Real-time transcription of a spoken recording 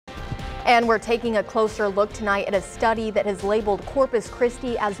And we're taking a closer look tonight at a study that has labeled Corpus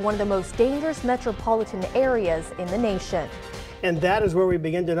Christi as one of the most dangerous metropolitan areas in the nation. And that is where we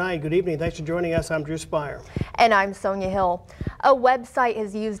begin tonight. Good evening. Thanks for joining us. I'm Drew Spire. And I'm Sonia Hill. A website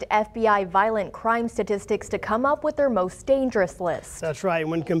has used FBI violent crime statistics to come up with their most dangerous list. That's right.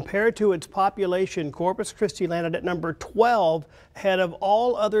 When compared to its population, Corpus Christi landed at number 12 ahead of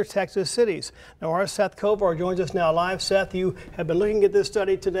all other Texas cities. Now, our Seth Kovar joins us now live. Seth, you have been looking at this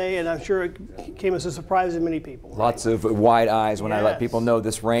study today, and I'm sure it came as a surprise to many people. Lots of wide eyes when I let people know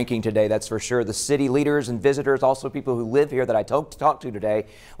this ranking today, that's for sure. The city leaders and visitors, also people who live here that I talked to today,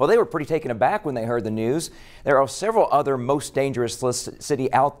 well, they were pretty taken aback when they heard the news. There are several other most dangerous lists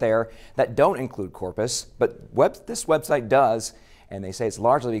city out there that don't include Corpus, but this website does, and they say it's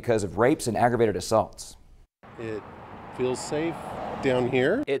largely because of rapes and aggravated assaults. It feels safe down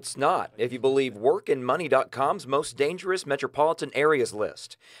here. It's not, if you believe workandmoney.com's most dangerous metropolitan areas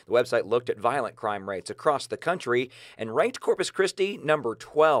list. The website looked at violent crime rates across the country and ranked Corpus Christi number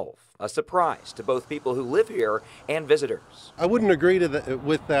 12. A surprise to both people who live here and visitors. I wouldn't agree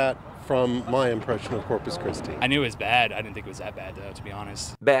with that from my impression of Corpus Christi. I knew it was bad. I didn't think it was that bad, though, to be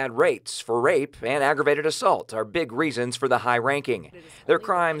honest. Bad rates for rape and aggravated assault are big reasons for the high ranking. Their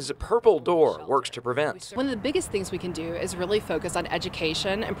crimes Purple Door works to prevent. One of the biggest things we can do is really focus on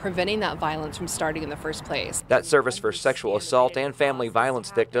education and preventing that violence from starting in the first place. That service for sexual assault and family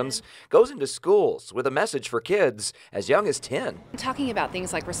violence victims goes into schools with a message for kids as young as 10. Talking about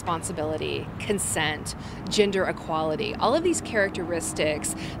things like responsibility, consent, gender equality, all of these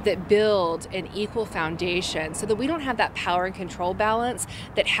characteristics that build an equal foundation so that we don't have that power and control balance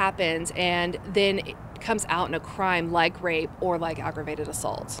that happens and then it comes out in a crime like rape or like aggravated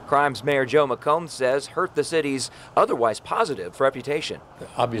assault. Crimes Mayor Joe McComb says hurt the city's otherwise positive reputation.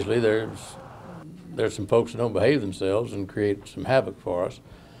 Obviously there's some folks that don't behave themselves and create some havoc for us,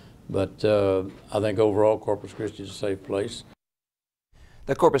 but I think overall Corpus Christi is a safe place.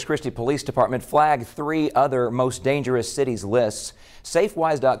 The Corpus Christi Police Department flagged 3 other most dangerous cities lists.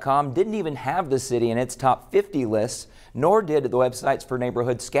 Safewise.com didn't even have the city in its top 50 lists, nor did the websites for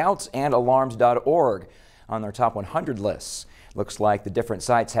Neighborhood Scouts and Alarms.org on their top 100 lists. Looks like the different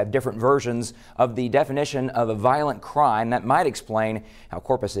sites have different versions of the definition of a violent crime. That might explain how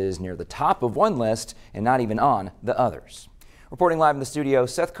Corpus is near the top of one list and not even on the others. Reporting live in the studio,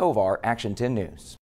 Seth Kovar, Action 10 News.